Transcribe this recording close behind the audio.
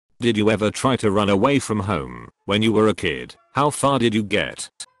Did you ever try to run away from home when you were a kid? How far did you get?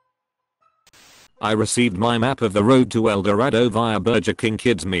 I received my map of the road to El Dorado via Burger King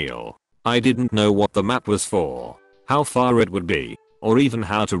Kids Meal. I didn't know what the map was for, how far it would be, or even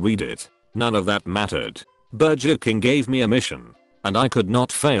how to read it. None of that mattered. Burger King gave me a mission, and I could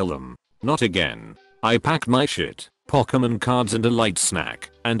not fail them. Not again. I packed my shit, Pokemon cards and a light snack,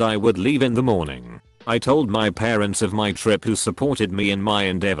 and I would leave in the morning. I told my parents of my trip who supported me in my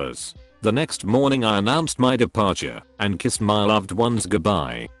endeavors. The next morning I announced my departure and kissed my loved ones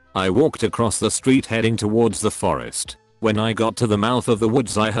goodbye. I walked across the street heading towards the forest. When I got to the mouth of the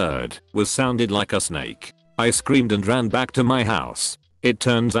woods I heard was sounded like a snake. I screamed and ran back to my house. It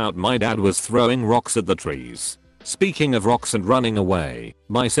turns out my dad was throwing rocks at the trees. Speaking of rocks and running away,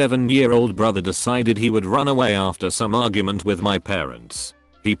 my 7-year-old brother decided he would run away after some argument with my parents.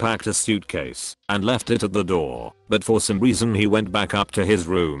 He packed a suitcase and left it at the door, but for some reason he went back up to his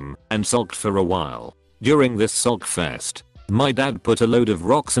room and sulked for a while. During this sulk fest, my dad put a load of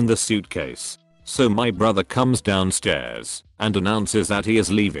rocks in the suitcase. So my brother comes downstairs and announces that he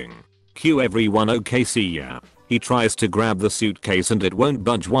is leaving. Cue everyone okay see ya. He tries to grab the suitcase and it won't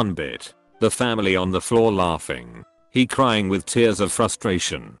budge one bit. The family on the floor laughing. He crying with tears of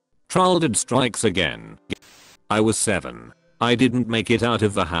frustration. Childhood strikes again. I was 7. I didn't make it out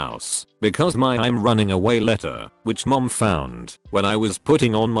of the house because my "I'm running away" letter, which mom found when I was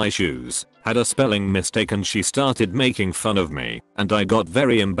putting on my shoes, had a spelling mistake and she started making fun of me and I got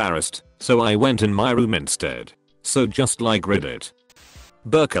very embarrassed, so I went in my room instead. So just like Reddit.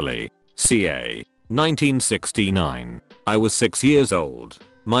 Berkeley, CA, 1969. I was 6 years old.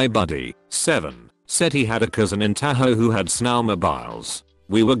 My buddy, 7, said he had a cousin in Tahoe who had snowmobiles.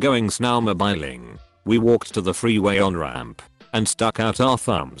 We were going snowmobiling. We walked to the freeway on-ramp and stuck out our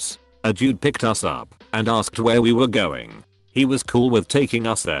thumbs. A dude picked us up and asked where we were going. He was cool with taking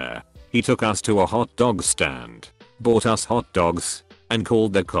us there. He took us to a hot dog stand, bought us hot dogs, and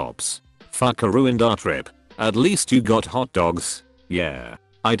called the cops. Fucker ruined our trip. At least you got hot dogs. Yeah.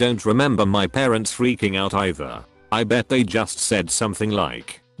 I don't remember my parents freaking out either. I bet they just said something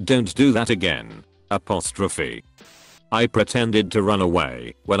like, "Don't do that again." Apostrophe. I pretended to run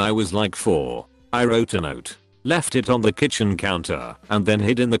away when I was like 4. I wrote a note, left it on the kitchen counter, and then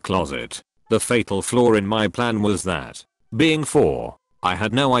hid in the closet. The fatal flaw in my plan was that, being 4, I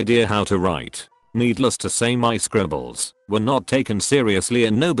had no idea how to write. Needless to say my scribbles were not taken seriously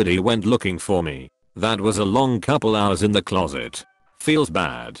and nobody went looking for me. That was a long couple hours in the closet. Feels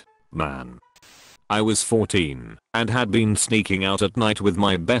bad, man. I was 14 and had been sneaking out at night with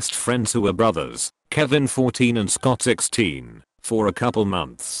my best friends who were brothers, Kevin 14 and Scott 16, for a couple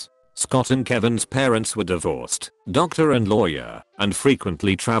months. Scott and Kevin's parents were divorced, doctor and lawyer, and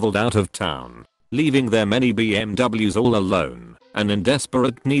frequently traveled out of town, leaving their many BMWs all alone and in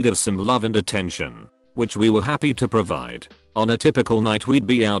desperate need of some love and attention, which we were happy to provide. On a typical night we'd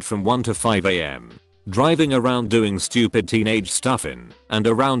be out from 1 to 5 AM, driving around doing stupid teenage stuff in and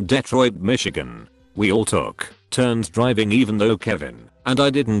around Detroit, Michigan. We all took turns driving even though Kevin and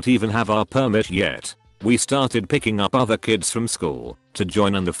I didn't even have our permit yet. We started picking up other kids from school to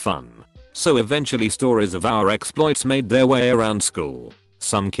join in the fun. So eventually stories of our exploits made their way around school.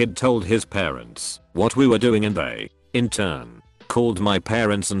 Some kid told his parents what we were doing and they, in turn, called my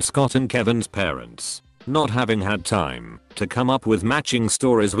parents and Scott and Kevin's parents. Not having had time to come up with matching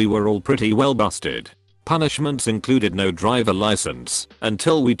stories, we were all pretty well busted. Punishments included no driver license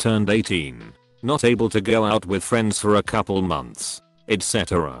until we turned 18, not able to go out with friends for a couple months,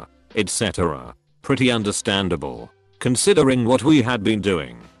 etc. etc. Pretty understandable, considering what we had been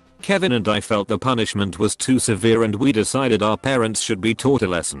doing. Kevin and I felt the punishment was too severe and we decided our parents should be taught a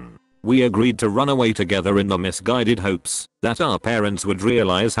lesson. We agreed to run away together in the misguided hopes that our parents would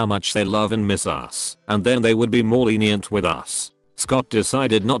realize how much they love and miss us, and then they would be more lenient with us. Scott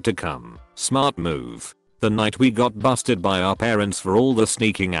decided not to come. Smart move. The night we got busted by our parents for all the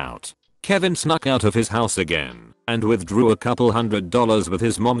sneaking out, Kevin snuck out of his house again and withdrew a couple $100 with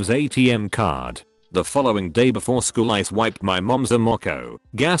his mom's ATM card. The following day before school I swiped my mom's Amoco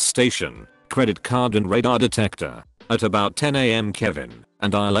gas station, credit card and radar detector. At about 10 AM Kevin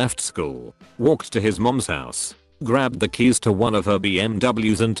and I left school, walked to his mom's house, grabbed the keys to one of her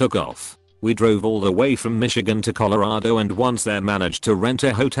BMWs and took off. We drove all the way from Michigan to Colorado and once there managed to rent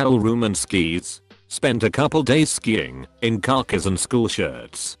a hotel room and skis. Spent a couple days skiing in khakis and school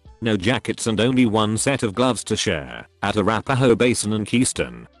shirts. No jackets and only one set of gloves to share at Arapahoe Basin and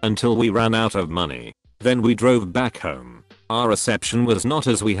Keystone until we ran out of money. Then we drove back home. Our reception was not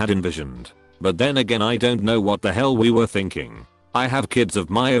as we had envisioned. But then again I don't know what the hell we were thinking. I have kids of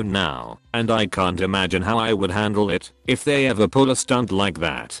my own now and I can't imagine how I would handle it if they ever pull a stunt like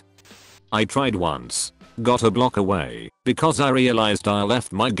that. I tried once. Got a block away because I realized I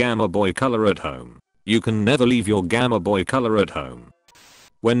left my Gamma Boy color at home. You can never leave your Gamma Boy color at home.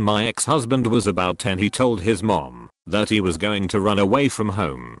 When my ex-husband was about 10, he told his mom that he was going to run away from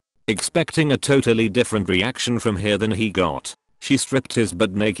home. Expecting a totally different reaction from her than he got, she stripped his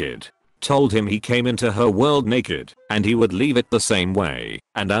butt naked, told him he came into her world naked and he would leave it the same way,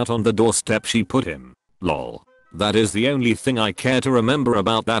 and out on the doorstep she put him. Lol. That is the only thing I care to remember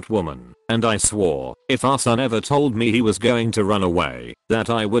about that woman, and I swore if our son ever told me he was going to run away, that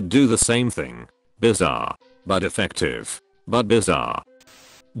I would do the same thing. Bizarre. But effective. But bizarre.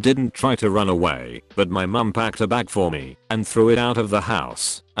 Didn't try to run away, but my mum packed a bag for me and threw it out of the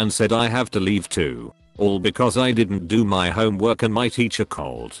house and said I have to leave too. All because I didn't do my homework and my teacher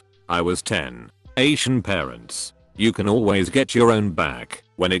called. I was 10. Asian parents. You can always get your own back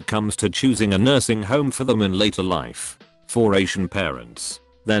when it comes to choosing a nursing home for them in later life. For Asian parents,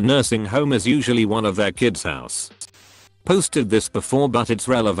 their nursing home is usually one of their kids' house. Posted this before but it's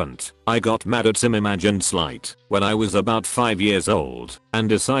relevant. I got mad at some imagined slight when I was about 5 years old and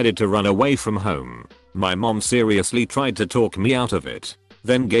decided to run away from home. My mom seriously tried to talk me out of it,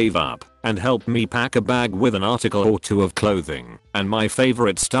 then gave up and helped me pack a bag with an article or two of clothing and my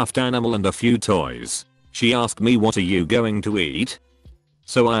favorite stuffed animal and a few toys. She asked me, "What are you going to eat?"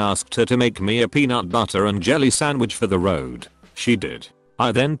 So I asked her to make me a peanut butter and jelly sandwich for the road. She did.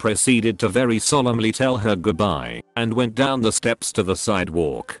 I then proceeded to very solemnly tell her goodbye and went down the steps to the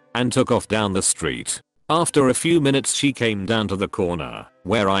sidewalk and took off down the street. After a few minutes she came down to the corner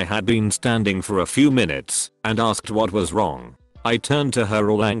where I had been standing for a few minutes and asked what was wrong. I turned to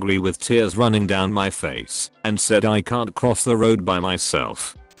her all angry with tears running down my face and said I can't cross the road by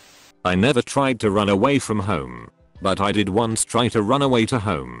myself. I never tried to run away from home, but I did once try to run away to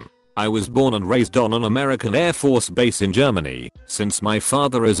home. I was born and raised on an American Air Force base in Germany, since my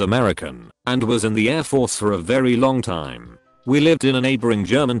father is American and was in the Air Force for a very long time. We lived in a neighboring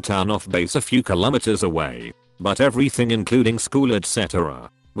German town off base a few kilometers away, but everything including school etc.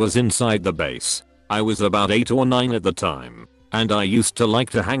 was inside the base. I was about 8 or 9 at the time, and I used to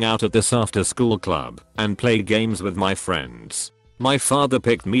like to hang out at this after school club and play games with my friends. My father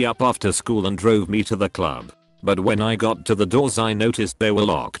picked me up after school and drove me to the club. But when I got to the doors I noticed they were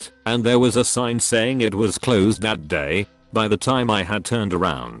locked and there was a sign saying it was closed that day. By the time I had turned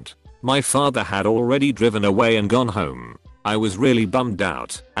around, my father had already driven away and gone home. I was really bummed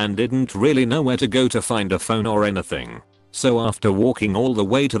out and didn't really know where to go to find a phone or anything. So after walking all the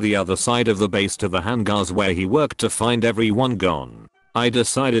way to the other side of the base to the hangars where he worked to find everyone gone, I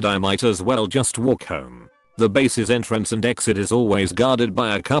decided I might as well just walk home. The base's entrance and exit is always guarded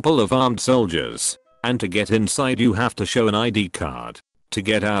by a couple of armed soldiers. And to get inside you have to show an ID card. To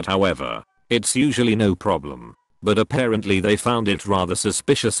get out however, it's usually no problem. But apparently they found it rather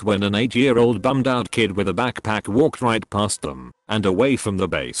suspicious when an 8-year-old bummed out kid with a backpack walked right past them and away from the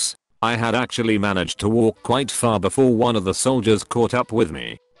base. I had actually managed to walk quite far before one of the soldiers caught up with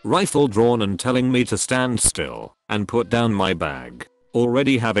me, rifle drawn and telling me to stand still and put down my bag.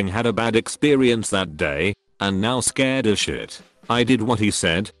 Already having had a bad experience that day, and now scared as shit, I did what he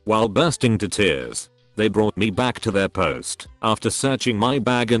said while bursting to tears. They brought me back to their post after searching my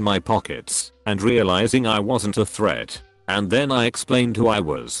bag and my pockets and realizing I wasn't a threat. And then I explained who I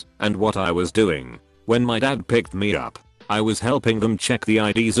was and what I was doing. When my dad picked me up, I was helping them check the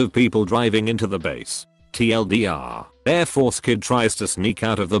IDs of people driving into the base. TLDR, Air Force kid tries to sneak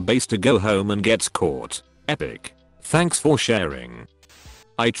out of the base to go home and gets caught. Epic. Thanks for sharing.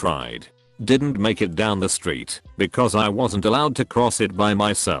 I tried. Didn't make it down the street because I wasn't allowed to cross it by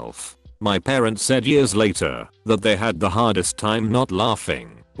myself. My parents said years later that they had the hardest time not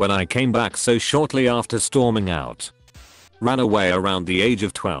laughing when I came back so shortly after storming out. Ran away around the age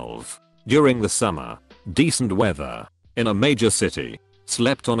of 12. During the summer. Decent weather. In a major city.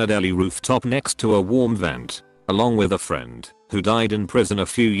 Slept on a deli rooftop next to a warm vent. Along with a friend who died in prison a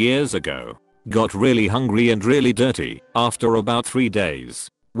few years ago. Got really hungry and really dirty after about 3 days.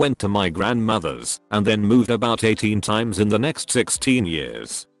 Went to my grandmother's and then moved about 18 times in the next 16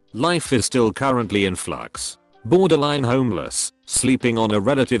 years. Life is still currently in flux. Borderline homeless, sleeping on a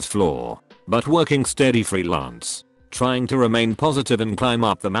relative's floor, but working steady freelance. Trying to remain positive and climb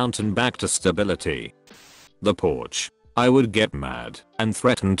up the mountain back to stability. The porch. I would get mad and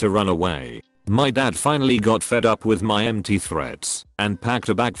threaten to run away. My dad finally got fed up with my empty threats and packed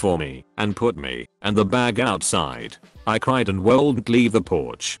a bag for me and put me and the bag outside. I cried and wouldn't leave the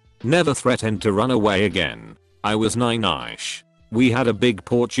porch. Never threatened to run away again. I was 9ish. We had a big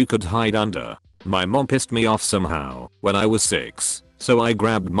porch you could hide under. My mom pissed me off somehow when I was 6, so I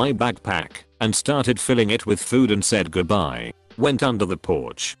grabbed my backpack and started filling it with food and said goodbye. Went under the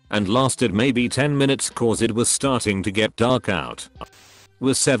porch and lasted maybe 10 minutes cause it was starting to get dark out.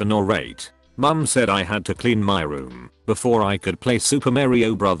 Was 7 or 8. Mum said I had to clean my room before I could play Super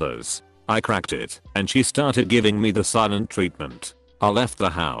Mario Brothers. I cracked it and she started giving me the silent treatment. I left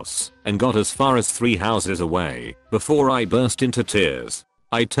the house and got as far as 3 houses away before I burst into tears.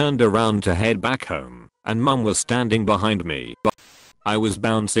 I turned around to head back home and mum was standing behind me. I was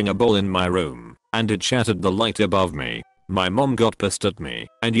bouncing a ball in my room and it shattered the light above me. My mom got pissed at me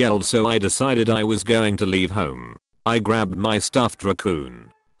and yelled, so I decided I was going to leave home. I grabbed my stuffed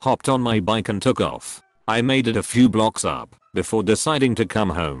raccoon, hopped on my bike and took off. I made it a few blocks up before deciding to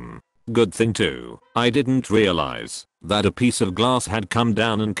come home. Good thing too, I didn't realize that a piece of glass had come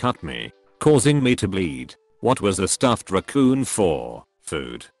down and cut me, causing me to bleed. What was a stuffed raccoon for?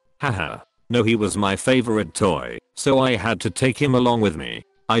 Food. Haha. No, he was my favorite toy, so I had to take him along with me.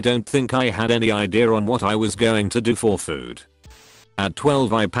 I don't think I had any idea on what I was going to do for food. At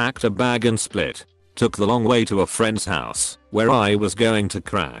 12 I packed a bag and split. Took the long way to a friend's house where I was going to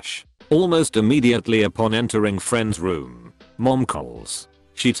crash. Almost immediately upon entering friend's room, mom calls.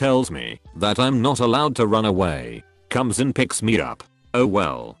 She tells me that I'm not allowed to run away. Comes and picks me up. Oh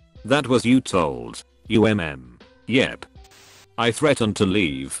well. That was you told. Yep. I threatened to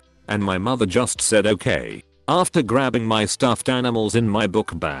leave and my mother just said okay. After grabbing my stuffed animals in my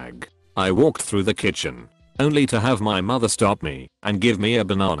book bag, I walked through the kitchen, only to have my mother stop me and give me a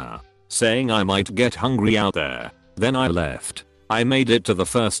banana, saying I might get hungry out there. Then I left. I made it to the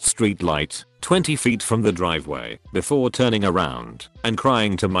first street light, 20 feet from the driveway, before turning around and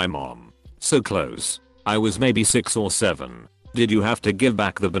crying to my mom. So close. I was maybe 6 or 7. Did you have to give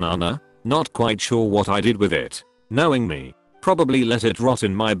back the banana? Not quite sure what I did with it. Knowing me, probably let it rot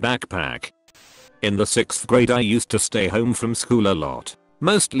in my backpack. In the 6th grade I used to stay home from school a lot,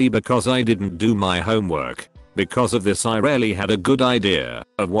 mostly because I didn't do my homework. Because of this I rarely had a good idea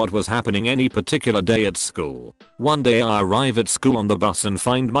of what was happening any particular day at school. One day I arrive at school on the bus and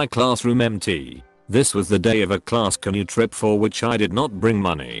find my classroom empty. This was the day of a class canoe trip for which I did not bring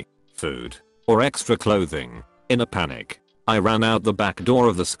money, food, or extra clothing. In a panic, I ran out the back door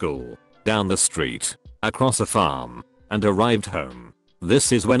of the school, down the street, across a farm, and arrived home.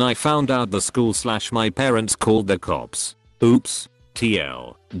 This is when I found out the school/my parents called the cops. Oops.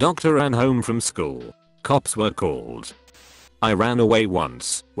 TL. Doctor ran home from school. Cops were called. I ran away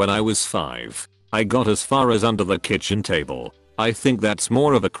once when I was 5. I got as far as under the kitchen table. I think that's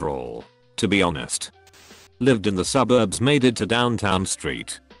more of a crawl, to be honest. Lived in the suburbs, made it to downtown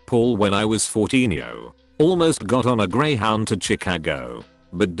Street Paul when I was 14. Almost got on a Greyhound to Chicago,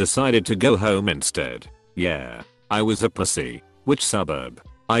 but decided to go home instead. Yeah, I was a pussy. Which suburb?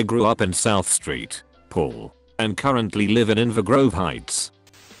 I grew up in South Street Paul and currently live in Invergrove Heights.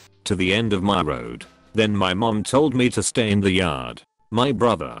 To the end of my road. Then my mom told me to stay in the yard. My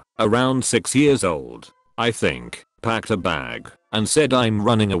brother, around 6 years old, I think, packed a bag and said I'm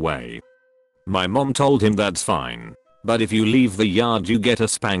running away. My mom told him that's fine, but if you leave the yard you get a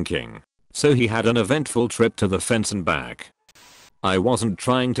spanking. So he had an eventful trip to the fence and back. I wasn't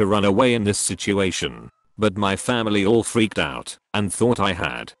trying to run away in this situation, but my family all freaked out and thought I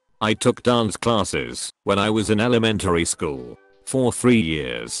had. I took dance classes when I was in elementary school for 3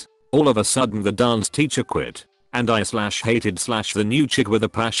 years. All of a sudden the dance teacher quit and I hated the new chick with a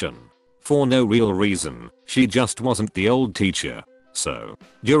passion. For no real reason, she just wasn't the old teacher. So,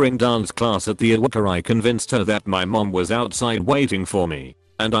 during dance class at the Awaka I convinced her that my mom was outside waiting for me,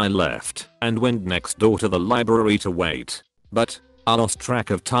 and I left and went next door to the library to wait. But I lost track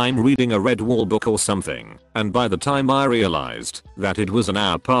of time reading a Red Wall book or something, and by the time I realized that it was an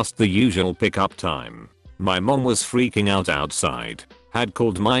hour past the usual pickup time, my mom was freaking out outside, had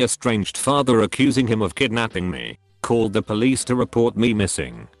called my estranged father accusing him of kidnapping me, called the police to report me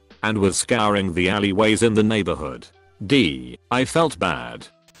missing, and was scouring the alleyways in the neighborhood. I felt bad.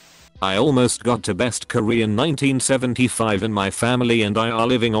 I almost got to Best Korea in 1975 and my family and I are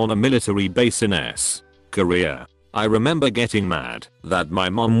living on a military base in Korea. I remember getting mad that my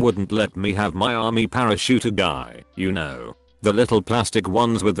mom wouldn't let me have my army parachuter guy, you know. The little plastic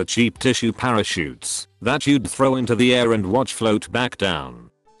ones with the cheap tissue parachutes that you'd throw into the air and watch float back down.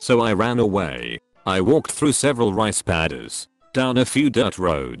 So I ran away. I walked through several rice paddies, down a few dirt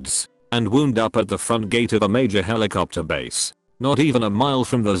roads, and wound up at the front gate of a major helicopter base. Not even a mile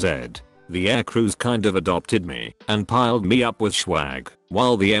from the Z. The air crews kind of adopted me and piled me up with swag,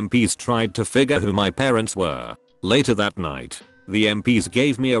 while the MPs tried to figure who my parents were. Later that night, the MPs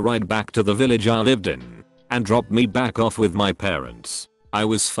gave me a ride back to the village I lived in, and dropped me back off with my parents. I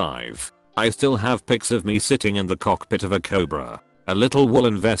was 5. I still have pics of me sitting in the cockpit of a Cobra, a little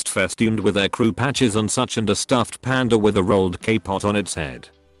woolen vest festooned with their crew patches and such, and a stuffed panda with a rolled K-pot on its head.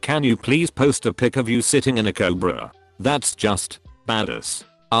 Can you please post a pic of you sitting in a cobra? That's just badass.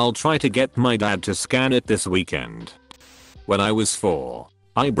 I'll try to get my dad to scan it this weekend. When I was 4,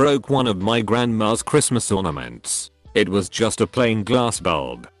 I broke one of my grandma's Christmas ornaments. It was just a plain glass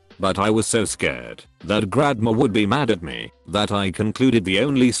bulb. But I was so scared that grandma would be mad at me that I concluded the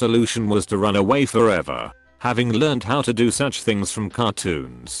only solution was to run away forever. Having learned how to do such things from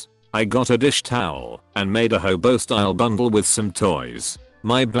cartoons, I got a dish towel and made a hobo style bundle with some toys,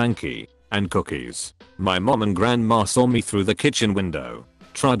 my blankie, and cookies. My mom and grandma saw me through the kitchen window,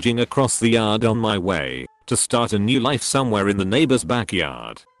 trudging across the yard on my way to start a new life somewhere in the neighbor's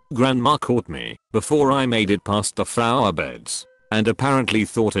backyard. Grandma caught me before I made it past the flower beds, and apparently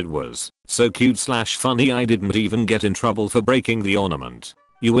thought it was so cute/funny I didn't even get in trouble for breaking the ornament.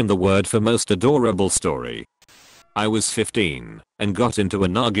 You win the word for most adorable story. I was 15 and got into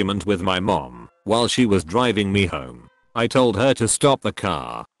an argument with my mom while she was driving me home. I told her to stop the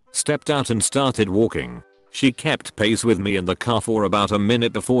car, stepped out and started walking. She kept pace with me in the car for about a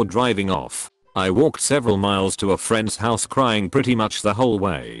minute before driving off. I walked several miles to a friend's house crying pretty much the whole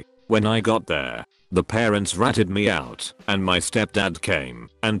way. When I got there, the parents ratted me out and my stepdad came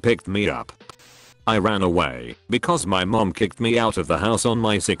and picked me up. I ran away because my mom kicked me out of the house on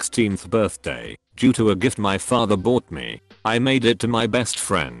my 16th birthday due to a gift my father bought me. I made it to my best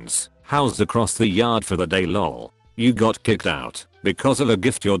friend's house across the yard for the day. Lol. You got kicked out because of a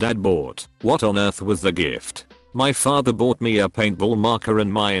gift your dad bought. What on earth was the gift? My father bought me a paintball marker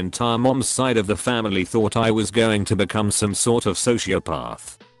and my entire mom's side of the family thought I was going to become some sort of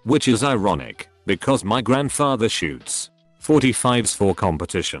sociopath. Which is ironic because my grandfather shoots .45s for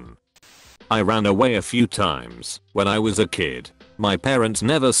competition. I ran away a few times when I was a kid. My parents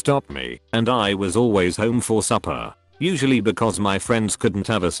never stopped me and I was always home for supper. Usually because my friends couldn't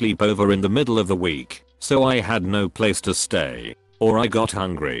have a sleepover in the middle of the week, so I had no place to stay. Or I got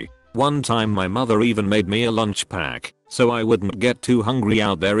hungry. One time my mother even made me a lunch pack so I wouldn't get too hungry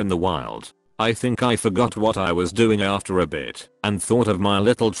out there in the wild. I think I forgot what I was doing after a bit and thought of my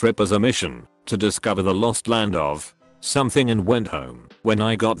little trip as a mission to discover the lost land of something and went home when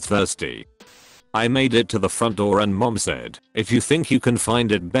I got thirsty. I made it to the front door and mom said, if you think you can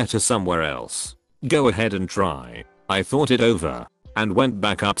find it better somewhere else, go ahead and try. I thought it over and went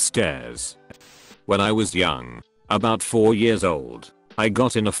back upstairs. When I was young, about 4 years old, I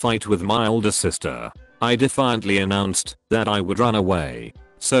got in a fight with my older sister. I defiantly announced that I would run away.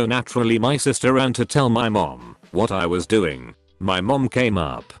 So naturally my sister ran to tell my mom what I was doing. My mom came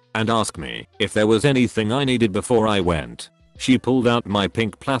up and asked me if there was anything I needed before I went. She pulled out my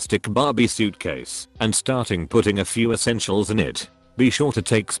pink plastic Barbie suitcase and starting putting a few essentials in it. Be sure to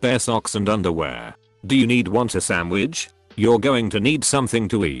take spare socks and underwear. Do you want a sandwich? You're going to need something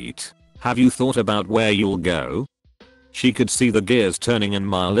to eat. Have you thought about where you'll go? She could see the gears turning in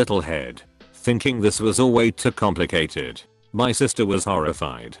my little head, thinking this was all way too complicated. My sister was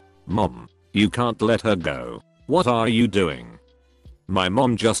horrified. Mom, you can't let her go. What are you doing? My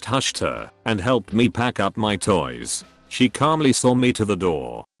mom just hushed her and helped me pack up my toys. She calmly saw me to the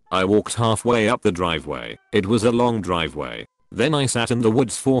door. I walked halfway up the driveway. It was a long driveway. Then I sat in the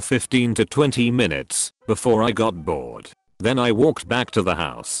woods for 15 to 20 minutes before I got bored. Then I walked back to the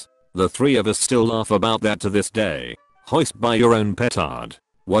house. The three of us still laugh about that to this day. Hoist by your own petard.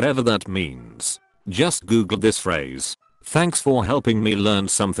 Whatever that means. Just Google this phrase. Thanks for helping me learn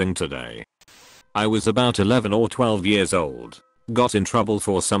something today. I was about 11 or 12 years old. Got in trouble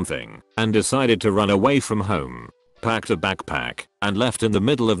for something and decided to run away from home. Packed a backpack and left in the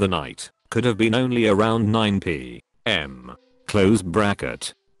middle of the night. Could have been only around 9 p.m. Close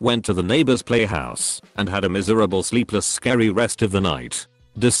bracket. Went to the neighbor's playhouse and had a miserable sleepless scary rest of the night.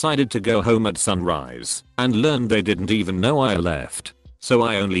 Decided to go home at sunrise and learned they didn't even know I left. So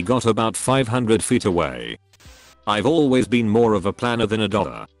I only got about 500 feet away. I've always been more of a planner than a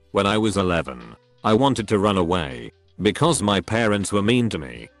doer. When I was 11, I wanted to run away because my parents were mean to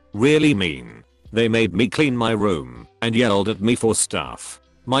me. Really mean. They made me clean my room and yelled at me for stuff.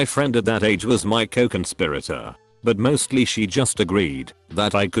 My friend at that age was my co-conspirator, but mostly she just agreed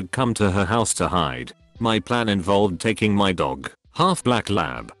that I could come to her house to hide. My plan involved taking my dog, half black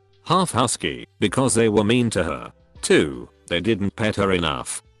lab, half husky, because they were mean to her. 2. They didn't pet her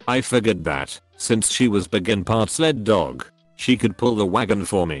enough. I figured that, since she was big and part sled dog, she could pull the wagon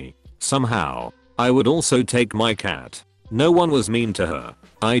for me. Somehow, I would also take my cat. No one was mean to her.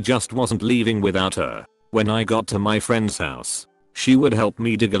 I just wasn't leaving without her. When I got to my friend's house, she would help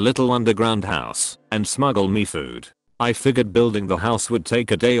me dig a little underground house and smuggle me food. I figured building the house would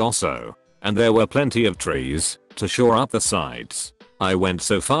take a day or so, and there were plenty of trees, To shore up the sides, I went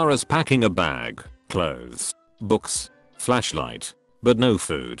so far as packing a bag, clothes, books, flashlight, but no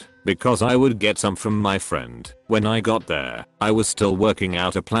food, because I would get some from my friend. When I got there, I was still working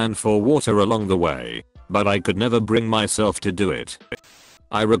out a plan for water along the way, but I could never bring myself to do it.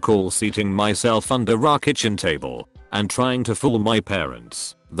 I recall seating myself under our kitchen table and trying to fool my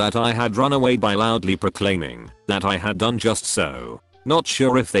parents that I had run away by loudly proclaiming that I had done just so, not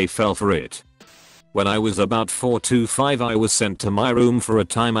sure if they fell for it. When I was about 4 to 5, I was sent to my room for a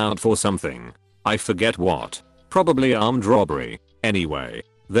timeout for something. I forget what. Probably armed robbery. Anyway,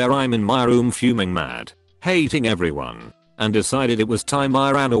 there I'm in my room fuming mad, hating everyone, and decided it was time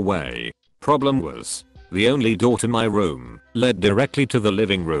I ran away. Problem was, the only door to my room led directly to the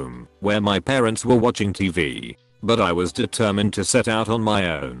living room where my parents were watching TV. But I was determined to set out on my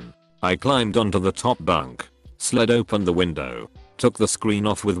own. I climbed onto the top bunk, slid open the window, took the screen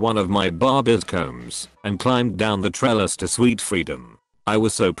off with one of my barber's combs, and climbed down the trellis to sweet freedom. I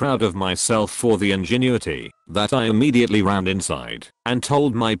was so proud of myself for the ingenuity that I immediately ran inside and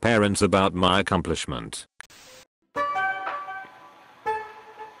told my parents about my accomplishment.